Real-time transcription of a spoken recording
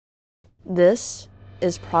This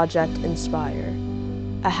is Project Inspire,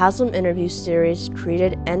 a Haslam interview series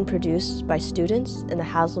created and produced by students in the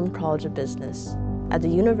Haslam College of Business at the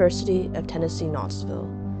University of Tennessee, Knoxville,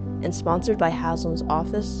 and sponsored by Haslam's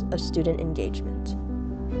Office of Student Engagement.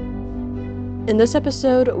 In this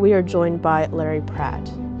episode, we are joined by Larry Pratt.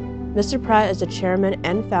 Mr. Pratt is the chairman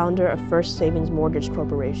and founder of First Savings Mortgage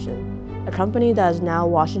Corporation, a company that is now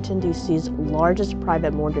Washington, D.C.'s largest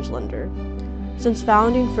private mortgage lender. Since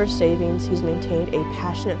founding First Savings, he's maintained a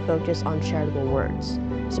passionate focus on charitable works,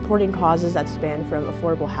 supporting causes that span from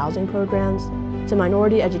affordable housing programs to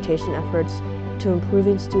minority education efforts to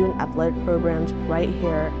improving student athletic programs right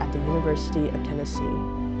here at the University of Tennessee.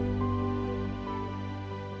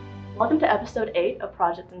 Welcome to episode 8 of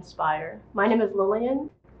Project Inspire. My name is Lillian.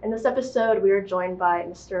 In this episode, we are joined by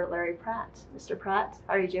Mr. Larry Pratt. Mr. Pratt,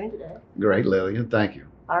 how are you doing today? Great, Lillian. Thank you.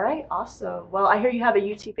 All right, awesome. Well, I hear you have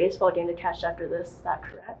a UT baseball game to catch after this. Is that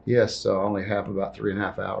correct? Yes, so I only have about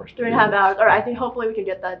 3.5 hours. 3.5 hours. All right, I think hopefully we can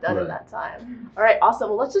get that done in that time. All right, awesome.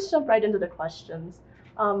 Well, let's just jump right into the questions.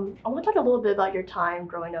 I want to talk a little bit about your time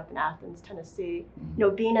growing up in Athens, Tennessee. You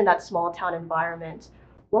know, being in that small town environment,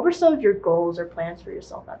 what were some of your goals or plans for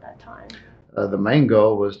yourself at that time? The main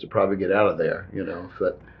goal was to probably get out of there,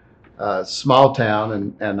 but small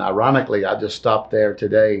town, and ironically, I just stopped there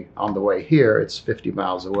today on the way here. It's 50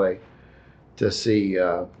 miles away to see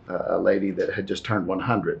a lady that had just turned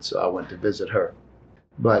 100, so I went to visit her.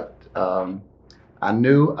 But I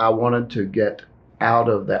knew I wanted to get out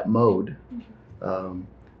of that mode.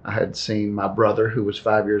 I had seen my brother, who was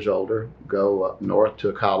 5 years older, go up north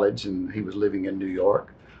to college, and he was living in New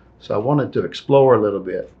York. So I wanted to explore a little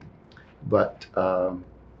bit, but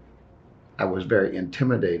I was very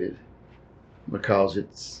intimidated because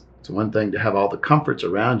it's one thing to have all the comforts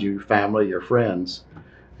around you, family, your friends,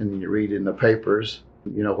 and you read in the papers,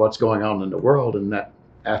 what's going on in the world, and that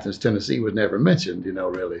Athens, Tennessee was never mentioned,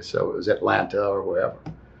 really. So it was Atlanta or wherever.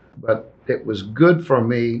 But it was good for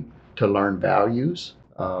me to learn values.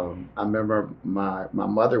 I remember my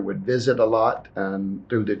mother would visit a lot, and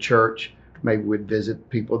through the church, maybe we'd visit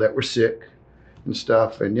people that were sick and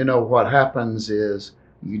stuff. And what happens is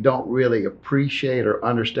you don't really appreciate or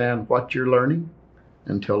understand what you're learning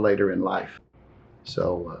until later in life.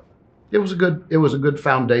 So it was a good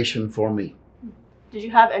foundation for me. Did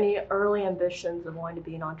you have any early ambitions of wanting to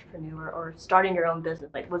be an entrepreneur or starting your own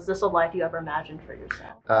business? Like, was this a life you ever imagined for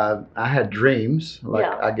yourself? I had dreams, like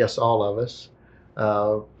I guess all of us.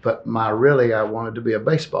 But I wanted to be a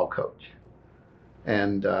baseball coach.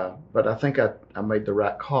 And but I think I made the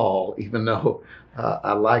right call, even though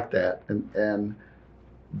I like that. And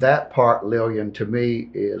that part, Lillian, to me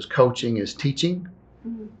is coaching is teaching.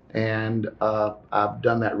 Mm-hmm. And I've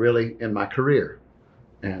done that really in my career.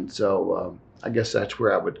 And so I guess that's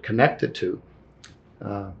where I would connect it to.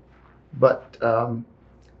 But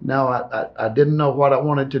no, I didn't know what I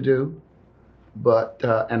wanted to do. But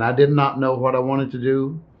and I did not know what I wanted to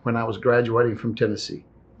do when I was graduating from Tennessee.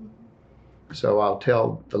 So I'll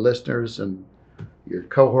tell the listeners and your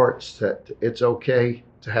cohorts that it's okay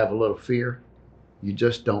to have a little fear. You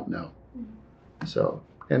just don't know. So,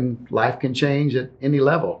 and life can change at any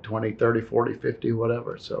level, 20, 30, 40, 50,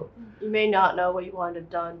 whatever. So you may not know what you wanted to have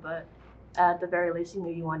done, but at the very least, you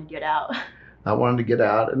knew you wanted to get out. I wanted to get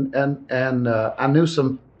out, and I knew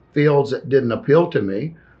some fields that didn't appeal to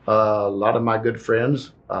me. A lot of my good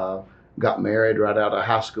friends got married right out of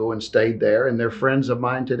high school and stayed there, and they're friends of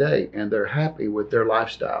mine today, and they're happy with their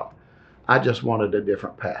lifestyle. I just wanted a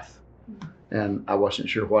different path, and I wasn't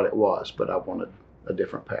sure what it was, but I wanted a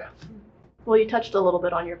different path. Well, you touched a little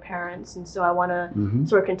bit on your parents, and so I want to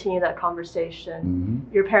sort of continue that conversation.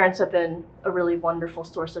 Your parents have been a really wonderful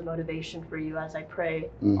source of motivation for you, as I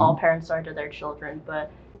pray all parents are to their children,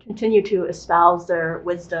 but continue to espouse their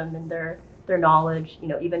wisdom and their knowledge,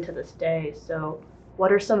 even to this day. So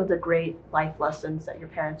what are some of the great life lessons that your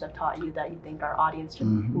parents have taught you that you think our audience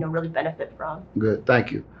can, really benefit from? Good,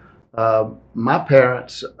 thank you. My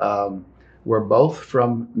parents were both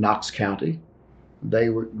from Knox County. They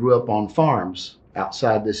grew up on farms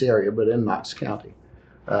outside this area, but in Knox County.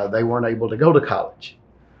 They weren't able to go to college,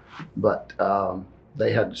 but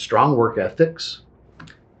they had strong work ethics.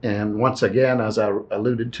 And once again, as I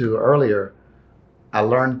alluded to earlier, I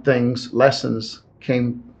learned lessons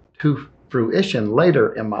came to fruition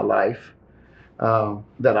later in my life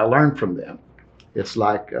that I learned from them. It's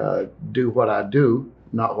like do what I do,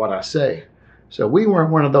 not what I say. So we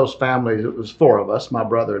weren't one of those families. It was 4 of us, my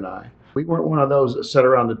brother and I. We weren't one of those that sat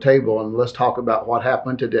around the table and let's talk about what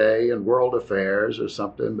happened today and world affairs or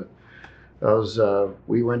something. But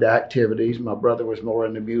we were into activities. My brother was more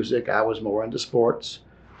into music. I was more into sports.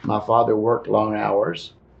 My father worked long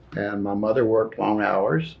hours. and my mother worked long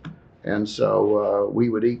hours, and so we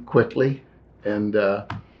would eat quickly and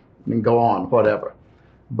go on, whatever.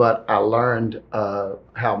 But I learned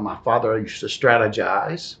how my father used to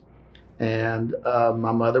strategize, and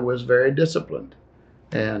my mother was very disciplined.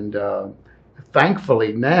 And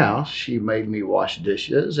thankfully now she made me wash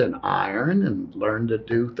dishes and iron and learn to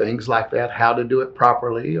do things like that, how to do it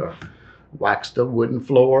properly, or wax the wooden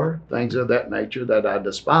floor, things of that nature that I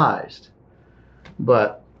despised.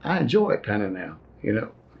 But I enjoy it kind of now, you know.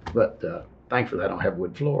 But thankfully I don't have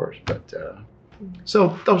wood floors. But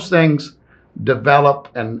so those things develop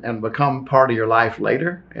and become part of your life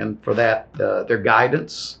later. And for that, their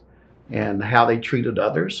guidance and how they treated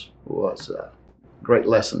others was great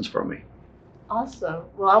lessons for me. Awesome.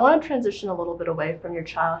 Well, I want to transition a little bit away from your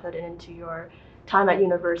childhood and into your time at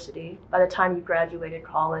university. By the time you graduated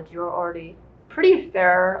college, you were already pretty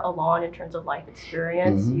far along in terms of life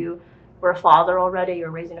experience. Mhm. You were a father already, you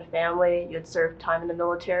were raising a family, you had served time in the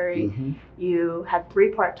military, Mhm. you had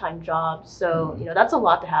 3 part-time jobs. So, that's a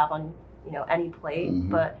lot to have on, any plate. Mhm.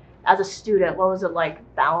 But as a student, what was it like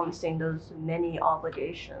balancing those many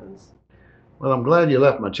obligations? Well, I'm glad you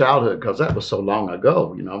left my childhood because that was so long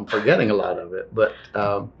ago. You know, I'm forgetting a lot of it. But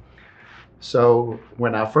so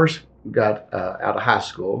when I first got out of high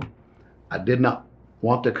school, I did not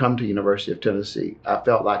want to come to University of Tennessee. I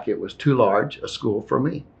felt like it was too large a school for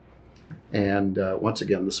me. And once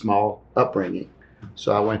again, the small upbringing.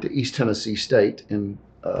 So I went to East Tennessee State in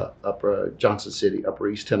Upper Johnson City, Upper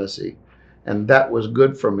East Tennessee. And that was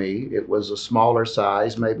good for me. It was a smaller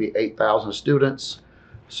size, maybe 8,000 students.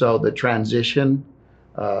 So the transition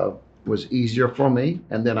was easier for me.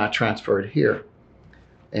 And then I transferred here.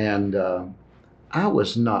 And I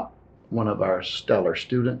was not one of our stellar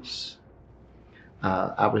students.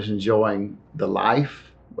 I was enjoying the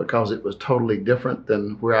life because it was totally different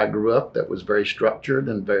than where I grew up, that was very structured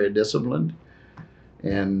and very disciplined.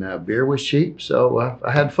 And beer was cheap, so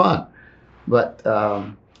I had fun. But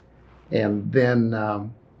and then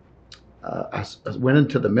I went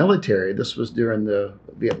into the military. This was during the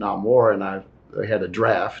Vietnam War, and they had a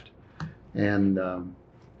draft, and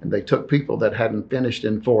they took people that hadn't finished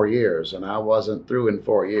in 4 years, and I wasn't through in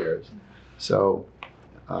 4 years. So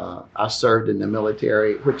I served in the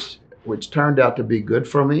military, which turned out to be good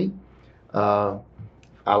for me. Uh,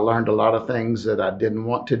 I learned a lot of things that I didn't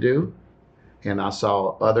want to do, and I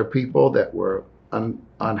saw other people that were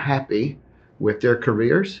unhappy with their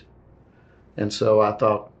careers, and so I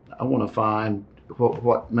thought I want to find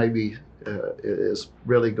what maybe is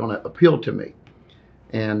really going to appeal to me.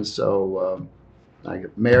 And so I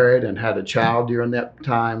got married and had a child during that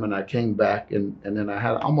time, and I came back, and then I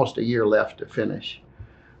had almost a year left to finish.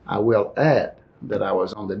 I will add that I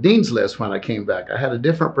was on the dean's list when I came back. I had a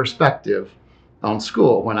different perspective on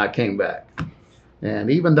school when I came back. And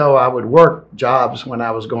even though I would work jobs when I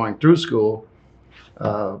was going through school,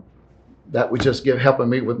 uh, that was just helping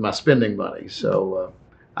me with my spending money. So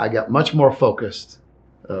I got much more focused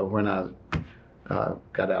when I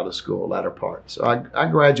got out of school, latter part. So I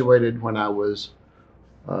graduated when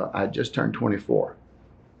I just turned 24.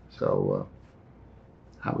 So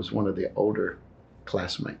I was one of the older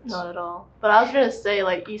classmates. Not at all. But I was going to say,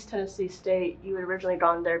 like, East Tennessee State, you had originally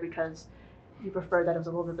gone there because you preferred that it was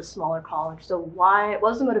a little bit of a smaller college. So what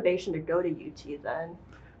was the motivation to go to UT then?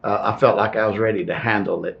 I felt like I was ready to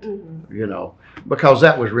handle it, because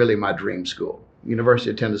that was really my dream school.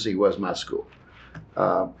 University of Tennessee was my school.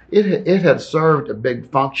 It had served a big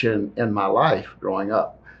function in my life growing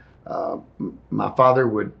up. My father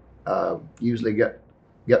would usually get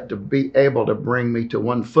to be able to bring me to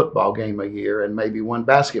one football game a year and maybe one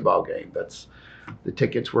basketball game. The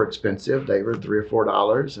tickets were expensive. They were $3 or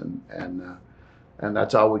 $4, and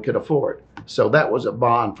that's all we could afford. So that was a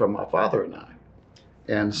bond from my father and I.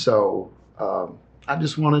 And so I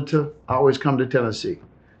just wanted to always come to Tennessee,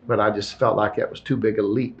 but I just felt like it was too big a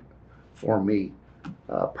leap for me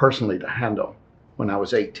personally to handle when I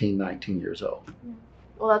was 18, 19 years old.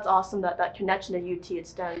 Well, that's awesome that connection to UT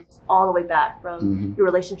extends all the way back from your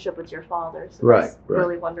relationship with your father. So that's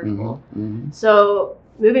really wonderful. So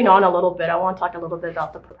moving on a little bit, I want to talk a little bit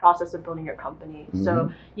about the process of building your company.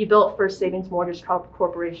 So you built First Savings Mortgage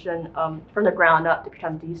Corporation from the ground up to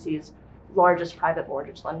become DC's largest private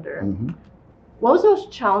mortgage lender. What was the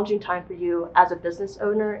most challenging time for you as a business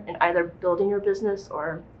owner in either building your business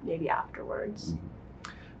or maybe afterwards?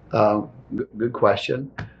 Good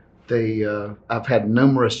question. I've had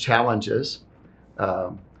numerous challenges.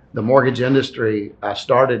 The mortgage industry, I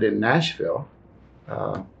started in Nashville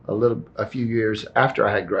a few years after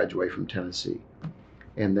I had graduated from Tennessee,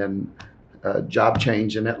 and then a job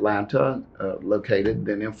change in Atlanta, located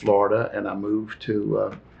then in Florida, and I moved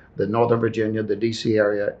to the Northern Virginia, the DC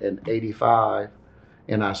area in 85.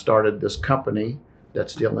 And I started this company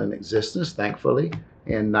that's still in existence, thankfully,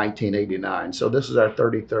 in 1989. So this is our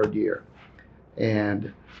 33rd year.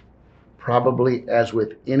 And probably as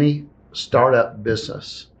with any startup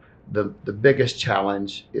business, the biggest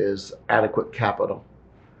challenge is adequate capital.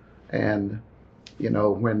 And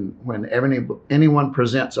when anyone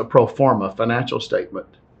presents a pro forma financial statement,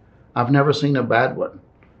 I've never seen a bad one.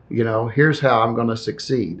 Here's how I'm going to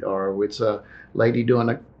succeed, or it's a lady doing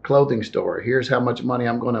a clothing store. Here's how much money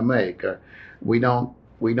I'm going to make. We don't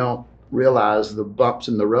realize the bumps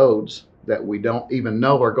in the roads that we don't even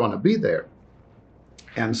know are going to be there.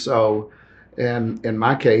 And so, in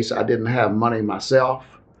my case, I didn't have money myself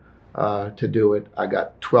to do it. I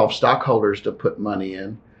got 12 stockholders to put money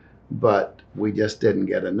in, but we just didn't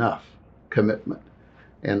get enough commitment.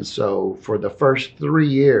 And so for the first 3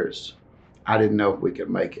 years, I didn't know if we could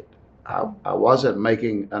make it. I wasn't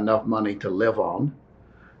making enough money to live on.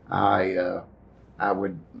 I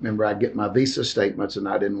would remember I'd get my visa statements and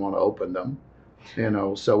I didn't want to open them.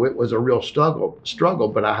 So it was a real struggle,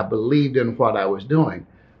 but I believed in what I was doing.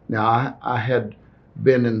 Now, I had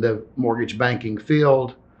been in the mortgage banking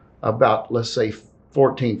field about, let's say,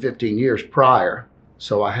 14, 15 years prior.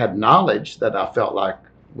 So I had knowledge that I felt like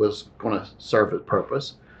was going to serve its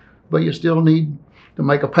purpose, but you still need to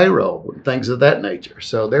make a payroll and things of that nature.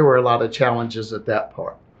 So there were a lot of challenges at that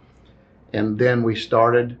part. And then we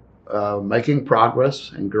started making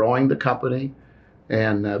progress and growing the company,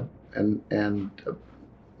 and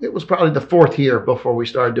it was probably the fourth year before we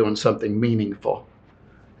started doing something meaningful.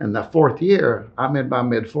 And the fourth year, I'm in my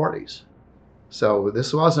mid 40s. So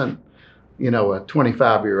this wasn't, a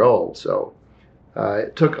 25-year-old. So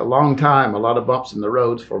it took a long time, a lot of bumps in the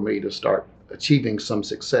roads for me to start achieving some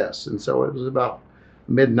success. And so it was about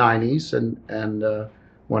mid 90s, and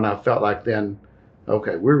when I felt like then,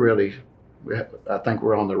 okay, I think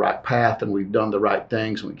we're on the right path and we've done the right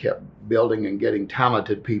things, and we kept building and getting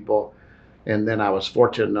talented people. And then I was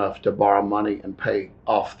fortunate enough to borrow money and pay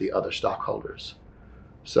off the other stockholders.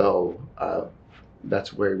 So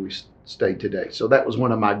that's where we stayed today. So that was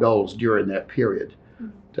one of my goals during that period,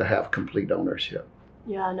 to have complete ownership.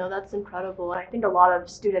 Yeah, no, that's incredible. And I think a lot of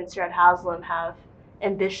students here at Haslam have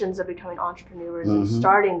ambitions of becoming entrepreneurs and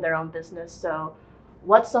starting their own business. So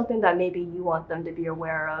what's something that maybe you want them to be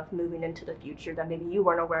aware of moving into the future that maybe you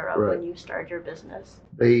weren't aware of when you started your business?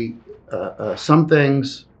 Some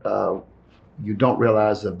things you don't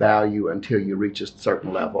realize the value until you reach a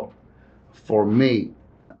certain level. For me,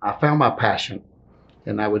 I found my passion,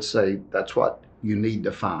 and I would say that's what you need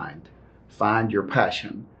to find. Find your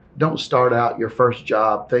passion. Don't start out your first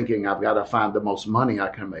job thinking I've got to find the most money I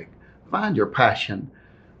can make. Find your passion.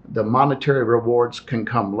 The monetary rewards can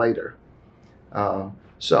come later.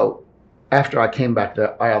 So after I came back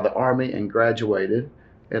out of the Army and graduated,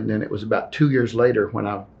 and then it was about 2 years later when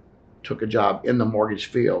I took a job in the mortgage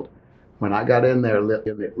field. When I got in there,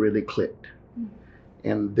 it really clicked.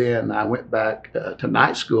 And then I went back to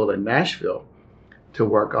night school in Nashville to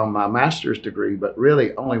work on my master's degree, but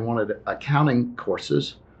really only wanted accounting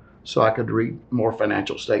courses so I could read more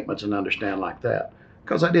financial statements and understand like that,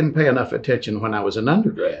 because I didn't pay enough attention when I was an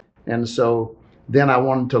undergrad. And so then I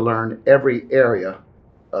wanted to learn every area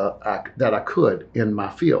that I could in my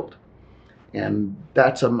field. And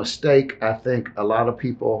that's a mistake I think a lot of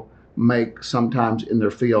people make sometimes in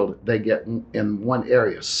their field. They get in one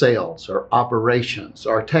area, sales or operations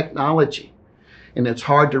or technology, and it's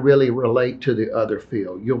hard to really relate to the other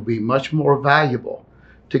field. You'll be much more valuable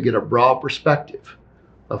to get a broad perspective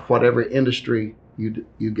of whatever industry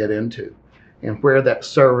you get into. And where that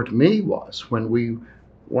served me was when we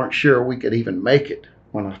weren't sure we could even make it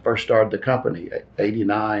when I first started the company,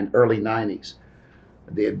 89, early 90s.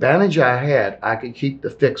 The advantage I had, I could keep the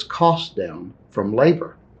fixed costs down from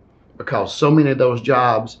labor, because so many of those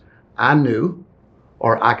jobs I knew,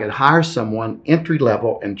 or I could hire someone entry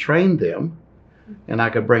level and train them, and I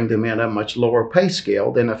could bring them in at a much lower pay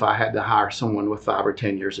scale than if I had to hire someone with 5 or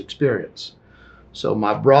 10 years experience. So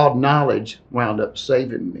my broad knowledge wound up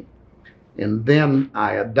saving me. And then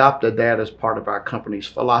I adopted that as part of our company's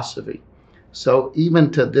philosophy. So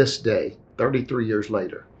even to this day, 33 years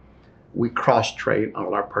later, we cross-train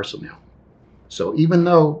all our personnel. So even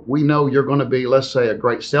though we know you're going to be, let's say, a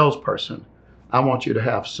great salesperson, I want you to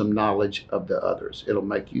have some knowledge of the others. It'll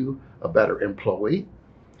make you a better employee.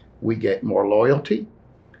 We get more loyalty,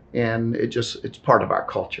 and it's part of our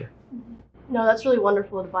culture. No, that's really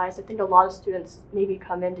wonderful advice. I think a lot of students maybe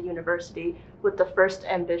come into university with the first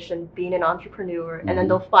ambition being an entrepreneur, and then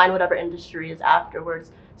they'll find whatever industry is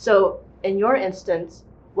afterwards. So in your instance,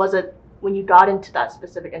 was it when you got into that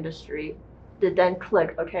specific industry, did then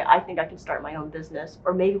click, okay, I think I can start my own business?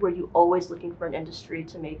 Or maybe were you always looking for an industry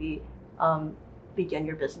to maybe begin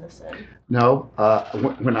your business in? No,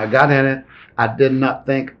 when I got in it, I did not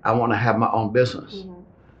think I want to have my own business.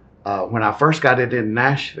 Mm-hmm. When I first got it in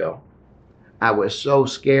Nashville, I was so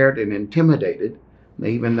scared and intimidated,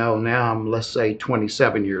 even though now I'm, let's say,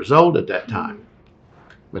 27 years old at that time. Mm-hmm.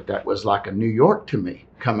 But that was like a New York to me,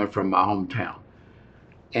 coming from my hometown.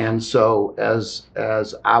 And so, as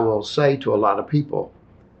I will say to a lot of people,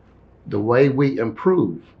 the way we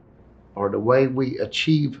improve or the way we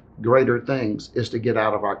achieve greater things is to get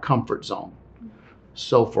out of our comfort zone.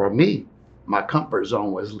 So for me, my comfort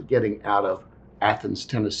zone was getting out of Athens,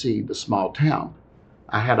 Tennessee, the small town.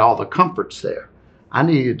 I had all the comforts there. I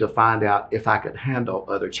needed to find out if I could handle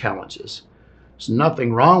other challenges. There's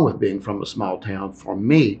nothing wrong with being from a small town. For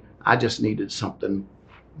me, I just needed something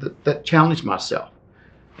that challenged myself.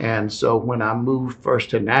 And so when I moved first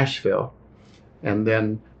to Nashville, and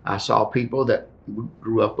then I saw people that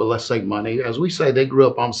grew up with, let's say, money. As we say, they grew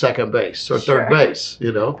up on second base or third base,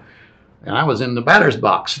 And I was in the batter's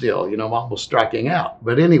box still, almost striking out.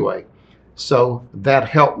 But anyway, so that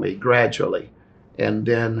helped me gradually. And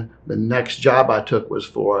then the next job I took was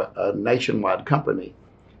for a nationwide company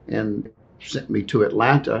and sent me to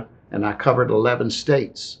Atlanta, and I covered 11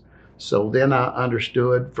 states. So then I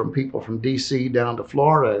understood from people from DC down to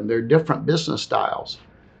Florida and their different business styles.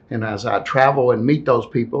 And as I travel and meet those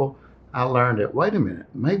people, I learned that, wait a minute,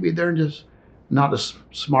 maybe they're just not as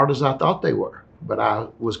smart as I thought they were, but I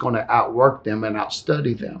was going to outwork them and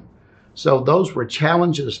outstudy them. So those were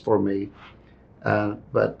challenges for me,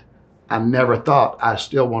 but I never thought I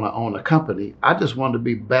still want to own a company. I just wanted to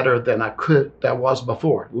be better than I was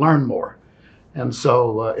before, learn more. And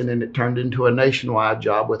so, and then it turned into a nationwide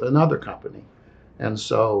job with another company. And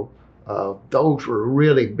so those were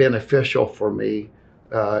really beneficial for me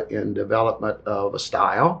in development of a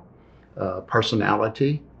style,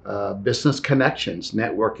 personality, business connections,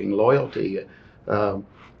 networking, loyalty. A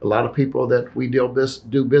lot of people that we do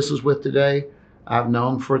business with today, I've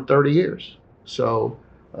known for 30 years. So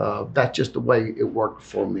that's just the way it worked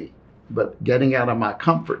for me. But getting out of my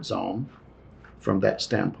comfort zone from that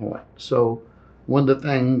standpoint. So one of the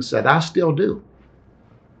things that I still do,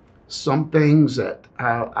 some things that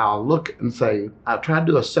I'll look and say, I try to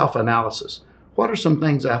do a self-analysis. What are some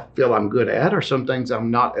things I feel I'm good at, or some things I'm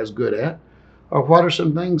not as good at? Or what are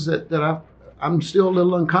some things that I'm still a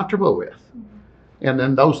little uncomfortable with? Mm-hmm. And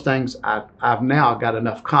then those things, I've now got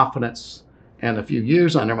enough confidence and a few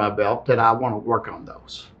years under my belt that I want to work on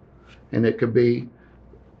those. And it could be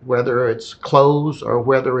whether it's clothes or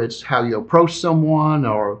whether it's how you approach someone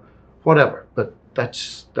or whatever. But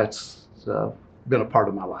that's been a part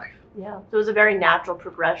of my life. Yeah, so it was a very natural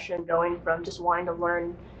progression going from just wanting to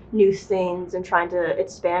learn new things and trying to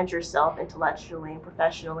expand yourself intellectually and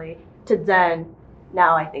professionally to then,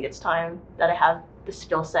 now I think it's time that I have the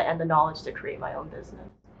skill set and the knowledge to create my own business.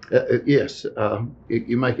 Yes,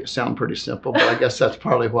 you make it sound pretty simple, but I guess that's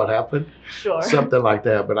probably what happened. Sure. Something like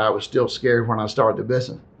that, but I was still scared when I started the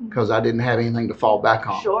business because I didn't have anything to fall back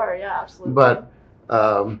on. Sure, yeah, absolutely. But,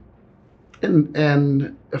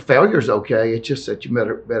 and failure's okay, it's just that you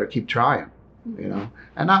better keep trying,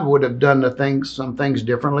 And I would have done some things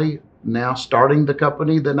differently now starting the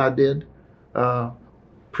company than I did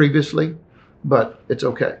previously, but it's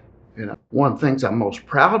okay. One of the things I'm most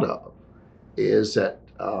proud of is that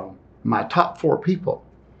my top 4 people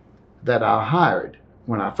that I hired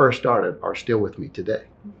when I first started are still with me today.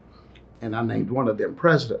 And I named one of them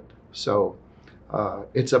president. So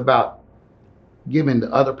it's about giving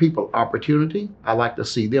the other people opportunity. I like to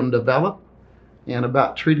see them develop, and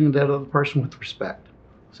about treating that other person with respect.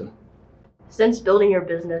 So, since building your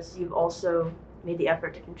business, you've also made the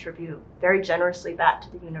effort to contribute very generously back to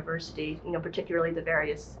the university, particularly the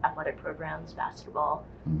various athletic programs, basketball,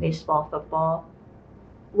 mm-hmm. baseball, football.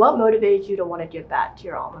 What motivated you to want to give back to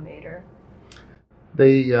your alma mater?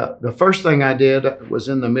 The first thing I did was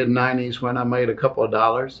in the mid-90s when I made a couple of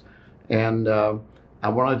dollars, and I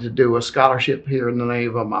wanted to do a scholarship here in the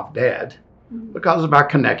name of my dad, mm-hmm. because of our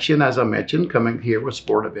connection, as I mentioned, coming here with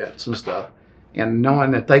sport events and stuff, and knowing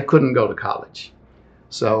that they couldn't go to college.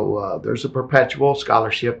 So there's a perpetual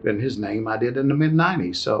scholarship in his name I did in the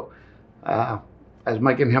mid-90s. So I was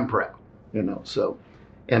making him proud, so.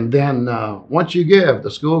 And then once you give, the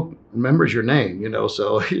school remembers your name,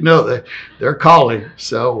 so they're calling.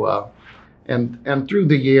 So and through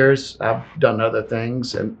the years, I've done other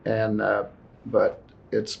things, but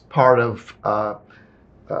it's part of a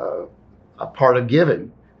part of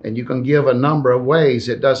giving, and you can give a number of ways.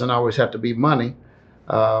 It doesn't always have to be money.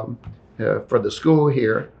 For the school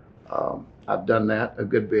here, I've done that a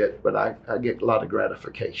good bit, but I get a lot of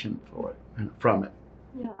gratification from it.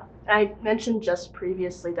 Yeah. I mentioned just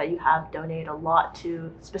previously that you have donated a lot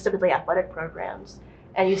to specifically athletic programs.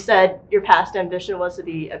 And you said your past ambition was to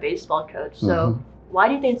be a baseball coach. So why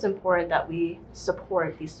do you think it's important that we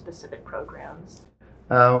support these specific programs?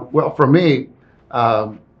 Well, for me,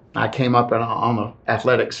 I came up on the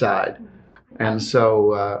athletic side, and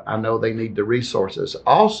so I know they need the resources.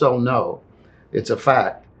 Also know it's a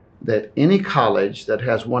fact that any college that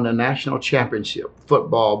has won a national championship,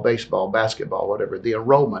 football, baseball, basketball, whatever, the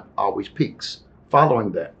enrollment always peaks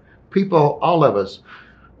following that. People, all of us,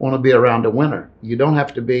 want to be around a winner. You don't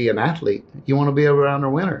have to be an athlete. You want to be around a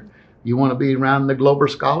winner. You want to be around the Global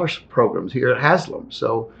Scholars programs here at Haslam.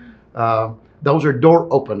 So those are door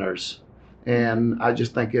openers. And I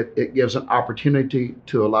just think it gives an opportunity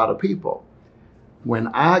to a lot of people. When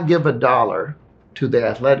I give $1 to the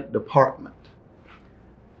athletic department,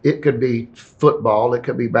 it could be football, it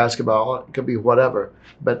could be basketball, it could be whatever.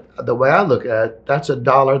 But the way I look at it, that's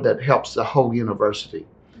 $1 that helps the whole university.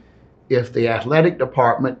 If the athletic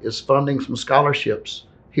department is funding some scholarships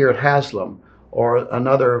here at Haslam or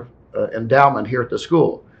another endowment here at the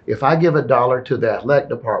school, if I give $1 to the athletic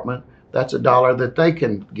department, that's $1 that they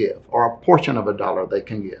can give, or a portion of $1 they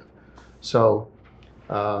can give. So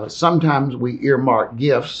sometimes we earmark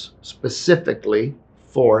gifts specifically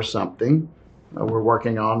for something. We're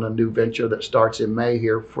working on a new venture that starts in May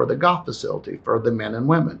here for the golf facility for the men and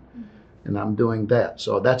women. And I'm doing that.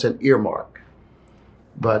 So that's an earmark.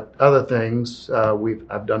 But other things,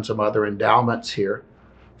 I've done some other endowments here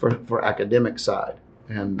for academic side.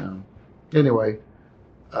 And anyway,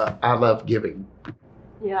 I love giving.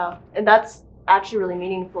 Yeah, and that's actually really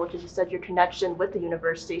meaningful because you said your connection with the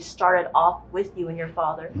university started off with you and your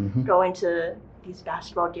father going to these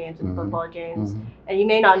basketball games and football games. And you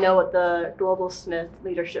may not know what the Global Smith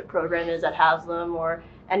Leadership Program is at Haslam or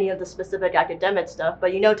any of the specific academic stuff,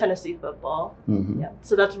 but you know Tennessee football. Yeah,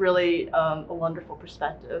 so that's really a wonderful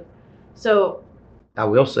perspective. So I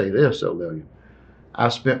will say this, though, Lillian. I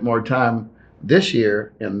spent more time this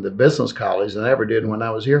year in the business college than I ever did when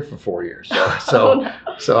I was here for 4 years. So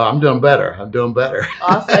I'm doing better.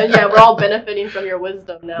 Awesome. Yeah, we're all benefiting from your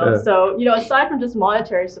wisdom now. So, aside from just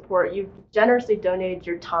monetary support, you've generously donated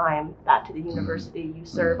your time back to the university. You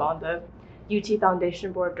serve on the UT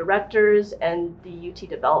Foundation Board of Directors and the UT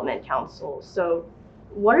Development Council. So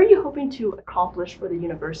what are you hoping to accomplish for the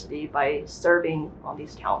university by serving on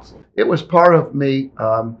these councils? It was part of me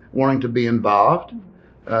wanting to be involved.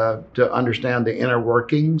 To understand the inner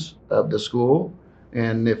workings of the school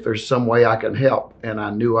and if there's some way I can help. And I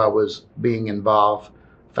knew I was being involved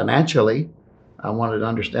financially. I wanted to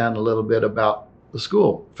understand a little bit about the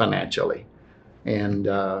school financially. And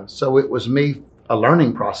so it was a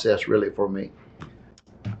learning process really for me.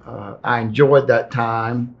 I enjoyed that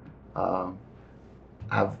time. I'm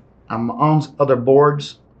on other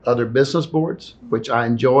boards, other business boards, which I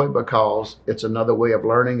enjoy because it's another way of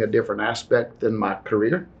learning a different aspect in my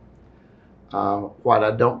career. What I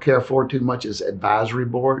don't care for too much is advisory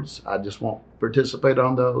boards. I just won't participate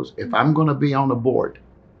on those. If I'm going to be on a board,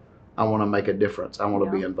 I want to make a difference. I want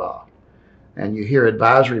to be involved. And you hear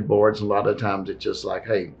advisory boards, a lot of times it's just like,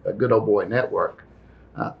 hey, a good old boy network.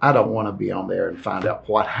 I don't want to be on there and find out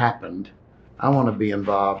what happened. I want to be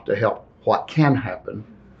involved to help what can happen.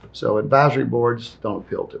 So advisory boards don't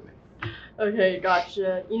appeal to me. Okay,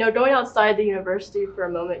 gotcha. Going outside the university for a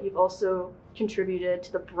moment, you've also contributed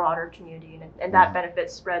to the broader community, and that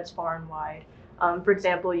benefit spreads far and wide. For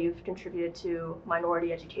example, you've contributed to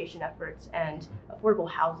minority education efforts and affordable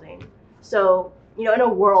housing. So, in a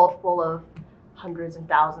world full of hundreds and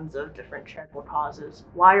thousands of different charitable causes,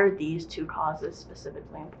 why are these two causes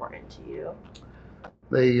specifically important to you?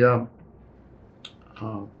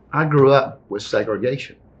 I grew up with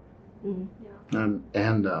segregation.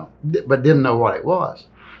 But didn't know what it was.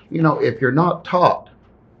 If you're not taught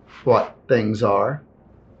what things are,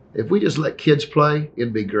 if we just let kids play,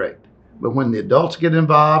 it'd be great. But when the adults get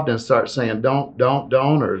involved and start saying don't,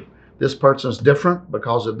 or this person's different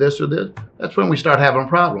because of this or this, that's when we start having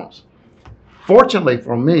problems. Fortunately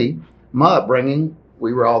for me, my upbringing,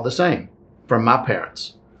 we were all the same from my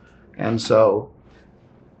parents. And so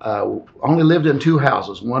only lived in 2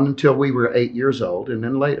 houses, one until we were 8 years old and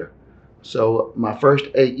then later. So my first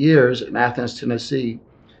 8 years in Athens, Tennessee,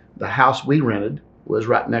 the house we rented was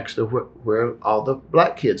right next to where all the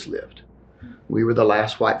black kids lived. We were the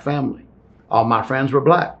last white family. All my friends were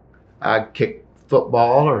black. I kicked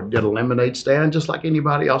football or did a lemonade stand just like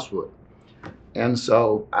anybody else would. And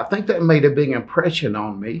so I think that made a big impression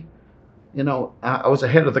on me. I was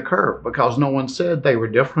ahead of the curve because no one said they were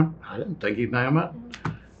different. I didn't think anything about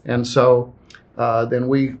it. And so Then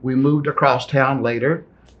we moved across town later,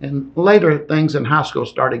 and later things in high school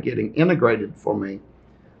started getting integrated for me.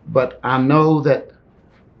 But I know that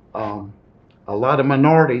a lot of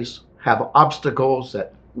minorities have obstacles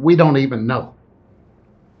that we don't even know.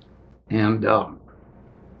 And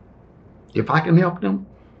if I can help them,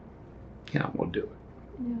 yeah, I'm going to do it.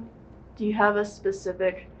 Yeah. Do you have a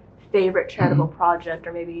specific favorite charitable project,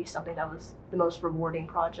 or maybe something that was the most rewarding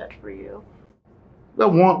project for you?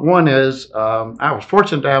 Well, one is I was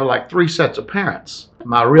fortunate to have like 3 sets of parents.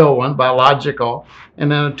 My real one, biological, and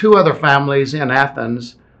then 2 other families in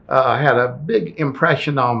Athens had a big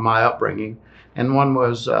impression on my upbringing. And one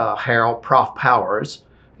was Harold Prof Powers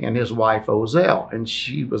and his wife Ozell, and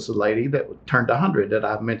she was the lady that turned 100 that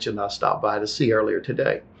I mentioned I stopped by to see earlier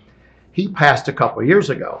today. He passed a couple of years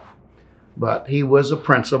ago, but he was a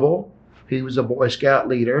principal. He was a Boy Scout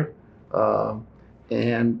leader,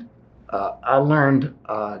 and I learned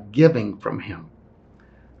giving from him,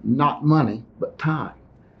 not money, but time.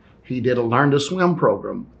 He did a learn to swim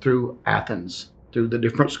program through Athens, through the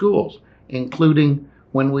different schools, including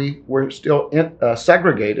when we were still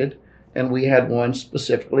segregated, and we had one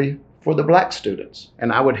specifically for the black students,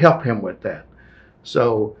 and I would help him with that.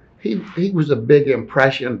 So he was a big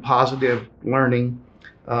impression, positive learning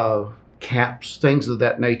camps, things of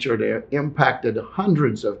that nature that impacted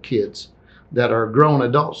hundreds of kids that are grown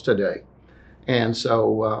adults today. And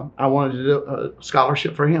so I wanted to do a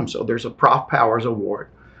scholarship for him. So there's a Prof Powers Award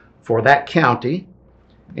for that county,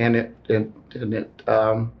 and it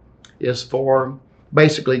is for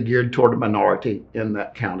basically geared toward a minority in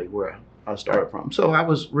that county where I started from. So I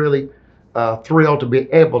was really thrilled to be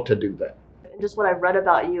able to do that. Just what I've read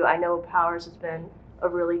about you, I know Powers has been a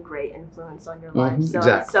really great influence on your life. So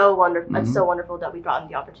exactly. It's so wonderful. It's so wonderful that we've gotten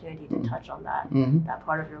the opportunity to touch on that that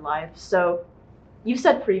part of your life. So you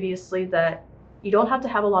said previously that you don't have to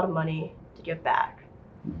have a lot of money to give back.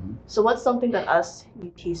 So what's something that us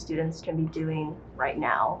UT students can be doing right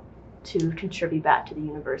now to contribute back to the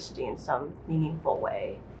university in some meaningful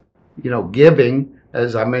way? You know, giving,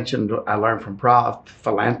 as I mentioned, I learned from Prof,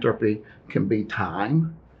 philanthropy can be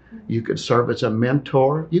time. You could serve as a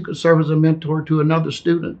mentor. You could serve as a mentor to another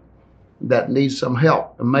student that needs some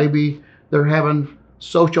help. And maybe they're having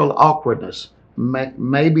social awkwardness.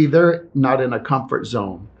 Maybe they're not in a comfort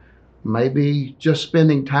zone. Maybe just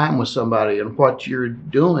spending time with somebody, and what you're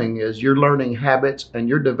doing is you're learning habits and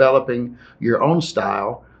you're developing your own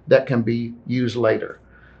style that can be used later.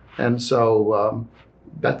 And so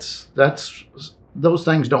that's those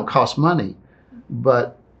things don't cost money,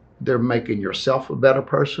 but they're making yourself a better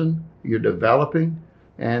person, you're developing,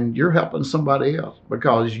 and you're helping somebody else,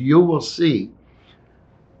 because you will see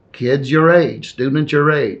kids your age, students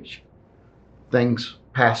your age, things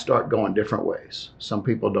past start going different ways. Some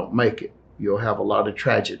people don't make it. You'll have a lot of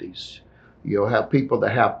tragedies. You'll have people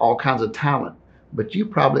that have all kinds of talent, but you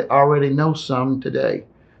probably already know some today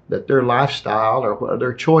that their lifestyle or what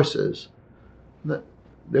their choices, that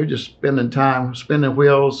they're just spending time spinning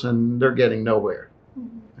wheels and they're getting nowhere.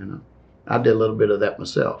 You know, I did a little bit of that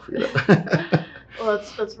myself. You know? Well,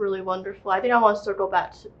 that's really wonderful. I think I want to circle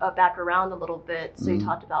back around a little bit. So you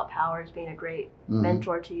talked about Powers being a great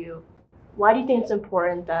mentor to you. Why do you think it's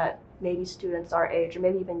important that maybe students our age, or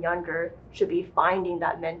maybe even younger, should be finding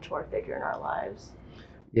that mentor figure in our lives?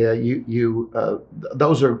 Yeah,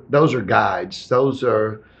 those are guides. Those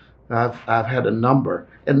are, I've had a number,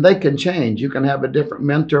 and they can change. You can have a different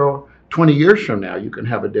mentor 20 years from now. You can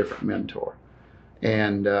have a different mentor.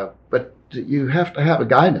 And but you have to have a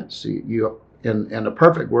guidance. You in a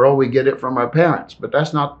perfect world, we get it from our parents, but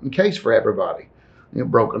that's not the case for everybody. You know,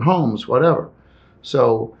 broken homes, whatever.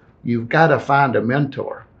 So you've got to find a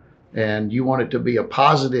mentor, and you want it to be a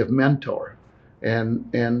positive mentor.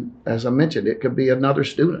 And as I mentioned, it could be another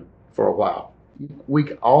student for a while.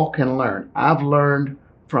 We all can learn. I've learned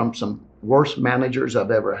from some worst managers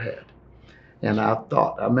I've ever had. And I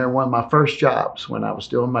remember one of my first jobs when I was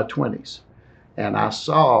still in my 20s. And I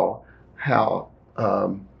saw how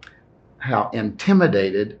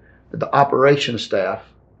intimidated the operations staff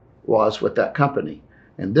was with that company.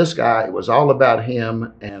 And this guy, it was all about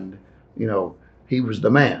him, and you know, he was the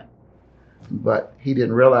man. But he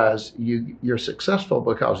didn't realize you're successful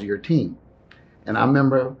because of your team. And I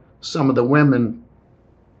remember some of the women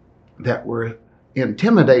that were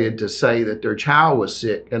intimidated to say that their child was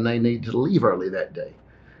sick and they needed to leave early that day.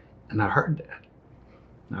 And I heard that.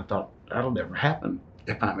 And I thought, that'll never happen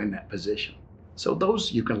if I'm in that position. So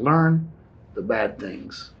those, you can learn the bad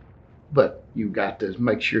things, but you've got to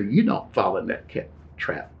make sure you don't fall in that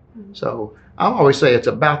trap. So I always say it's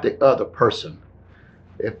about the other person.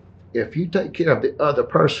 If you take care of the other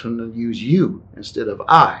person and use you instead of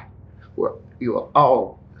I, you will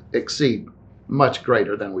all exceed much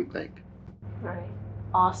greater than we think. All right.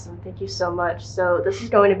 Awesome. Thank you so much. So this is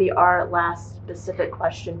going to be our last specific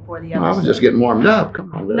question for the episode. I was just getting warmed up.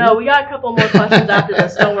 Come on, Lily. No, we got a couple more questions after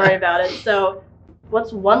this. Don't worry about it. So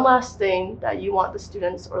what's one last thing that you want the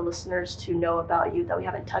students or listeners to know about you that we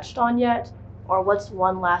haven't touched on yet? Or what's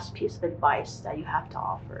one last piece of advice that you have to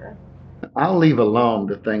offer? I'll leave alone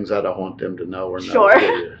the things I don't want them to know or know.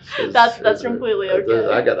 Sure. That's completely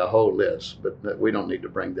okay. I got a whole list, but we don't need to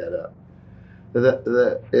bring that up.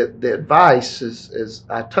 The advice is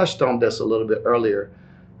I touched on this a little bit earlier.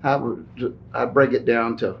 I break it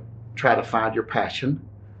down to try to find your passion,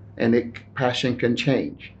 and passion can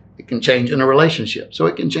change. It can change in a relationship, so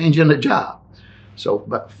it can change in a job. So,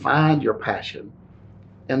 but find your passion.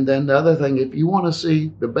 And then the other thing, if you want to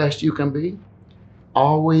see the best you can be,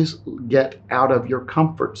 always get out of your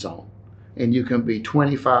comfort zone. And you can be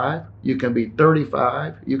 25, you can be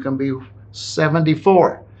 35, you can be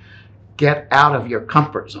 74. Get out of your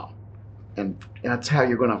comfort zone, and that's how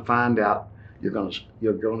you're going to find out. You're going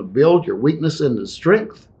to build your weakness into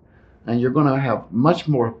strength, and you're going to have much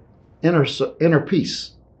more inner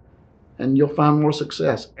peace, and you'll find more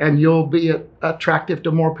success, and you'll be attractive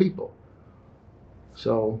to more people.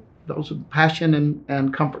 So those are passion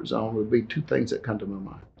and comfort zone would be two things that come to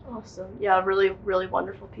my mind. Awesome. Yeah, really, really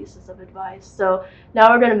wonderful pieces of advice. So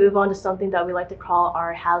now we're going to move on to something that we like to call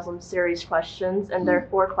our Haslam series questions. And there are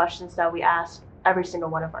 4 questions that we ask every single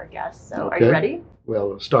one of our guests. So Okay. Are you ready? Well,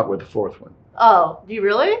 let's start with the 4th one. Oh, do you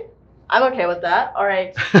really? I'm okay with that. All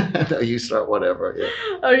right. No, you start whatever.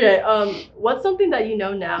 Yeah. Okay. What's something that you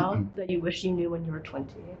know now that you wish you knew when you were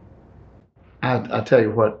 20? I tell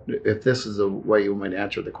you what, if this is the way you want me to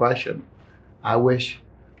answer the question, I wish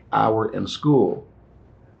I were in school.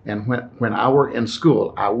 And when I were in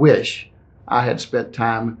school, I wish I had spent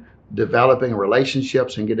time developing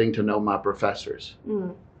relationships and getting to know my professors.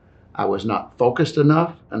 Mm. I was not focused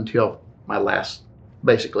enough until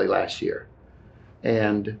basically last year.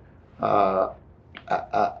 And I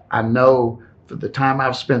know for the time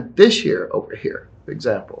I've spent this year over here, for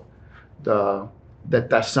example,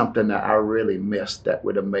 that's something that I really missed that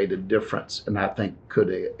would have made a difference, and I think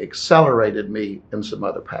could have accelerated me in some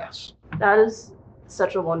other paths. That is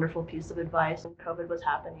such a wonderful piece of advice. When COVID was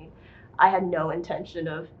happening, I had no intention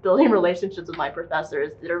of building relationships with my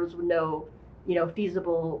professors. There was no,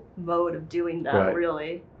 feasible mode of doing that, Right.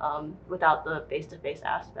 really, without the face-to-face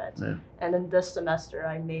aspect. Yeah. And then this semester,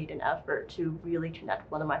 I made an effort to really connect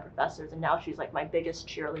with one of my professors, and now she's like my biggest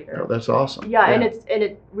cheerleader. Oh, that's awesome. Yeah, and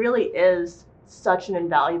it really is such an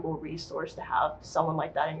invaluable resource to have someone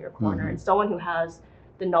like that in your corner, Mhm. and someone who has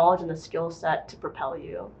the knowledge and the skill set to propel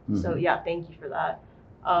you. So Mhm. yeah, thank you for that.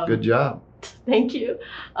 Good job. Thank you.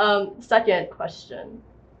 Second question.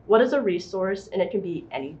 What is a resource? And it can be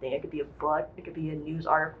anything. It could be a book, it could be a news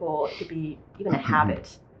article, it could be even a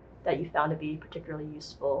habit that you found to be particularly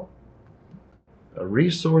useful. A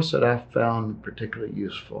resource that I found particularly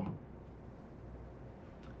useful.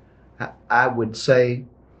 I would say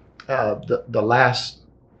the last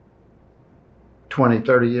 20,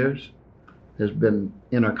 30 years has been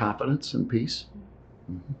inner confidence and peace.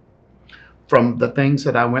 Mhm. From the things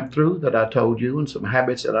that I went through that I told you, and some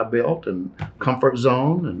habits that I built, and comfort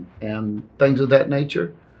zone and things of that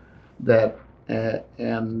nature,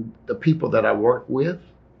 and the people that I work with,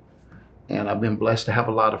 and I've been blessed to have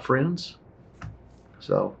a lot of friends.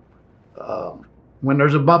 So when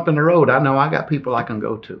there's a bump in the road, I know I got people I can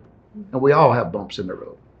go to. And we all have bumps in the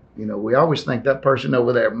road. We always think that person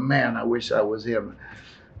over there, man, I wish I was him.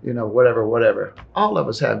 Whatever. All of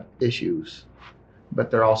us have issues, but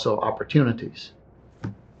they're also opportunities.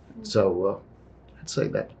 So I'd say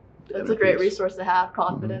that. That's a great resource to have,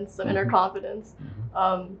 confidence, some inner confidence.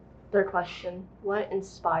 Third question, what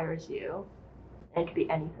inspires you? And it could be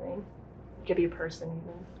anything. It could be a person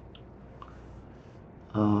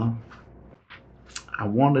even. I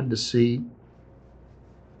wanted to see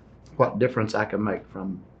what difference I can make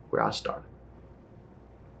from where I started.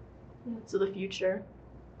 So the future,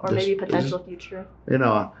 or This- maybe potential future.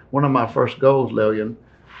 One of my first goals, Lillian,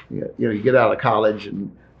 you get out of college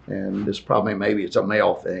and this probably maybe it's a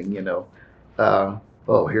male thing,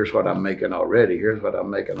 oh, here's what I'm making already. Here's what I'm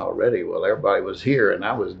making already. Well, everybody was here and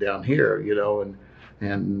I was down here,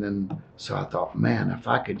 and then so I thought, man, if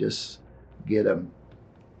I could get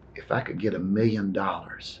 $1 million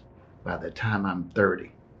by the time I'm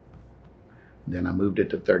 30. Then I moved it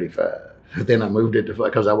to 35. Then I moved it to,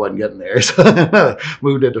 because I wasn't getting there, so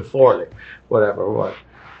moved it to 40, whatever.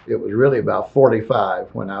 It was really about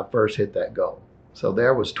 45 when I first hit that goal. So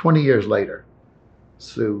there was 20 years later.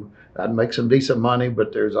 So I'd make some decent money,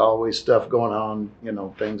 but there's always stuff going on,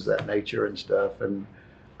 things of that nature and stuff. And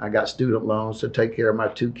I got student loans to take care of my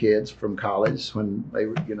two kids from college when they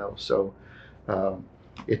were, so um,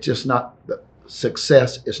 it's just not the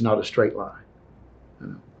success is not a straight line,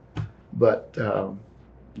 but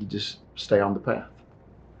you just stay on the path.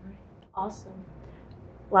 Awesome.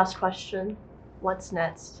 Last question. What's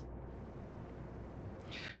next?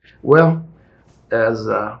 Well, as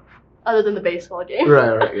Other than the baseball game.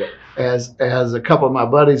 right, yeah. As a couple of my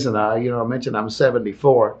buddies and I mentioned I'm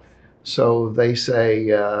 74, so they say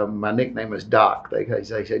my nickname is Doc. They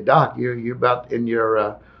say, Doc, you're about in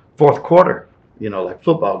your fourth quarter, like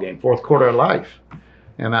football game, fourth quarter of life.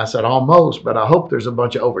 And I said, almost, but I hope there's a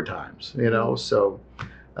bunch of overtimes, So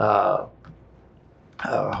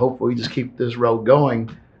hopefully we just keep this road going.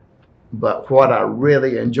 But what I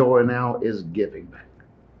really enjoy now is giving back.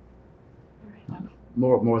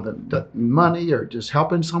 More than the money or just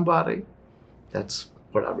helping somebody. That's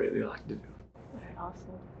what I really like to do. Very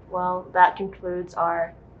awesome. Well, that concludes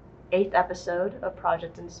our 8th episode of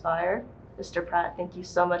Project Inspire. Mr. Pratt, thank you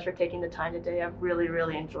so much for taking the time today. I've really,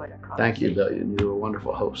 really enjoyed our conversation. Thank you, Lillian. You're a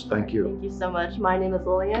wonderful host. Thank you. Thank you so much. My name is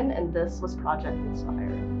Lillian, and this was Project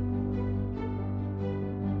Inspire.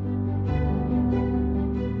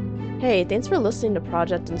 Hey, thanks for listening to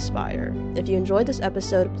Project Inspire. If you enjoyed this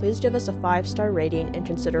episode, please give us a 5-star rating and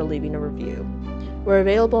consider leaving a review. We're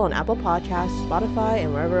available on Apple Podcasts, Spotify,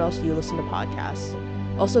 and wherever else you listen to podcasts.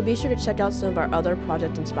 Also, be sure to check out some of our other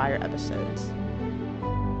Project Inspire episodes.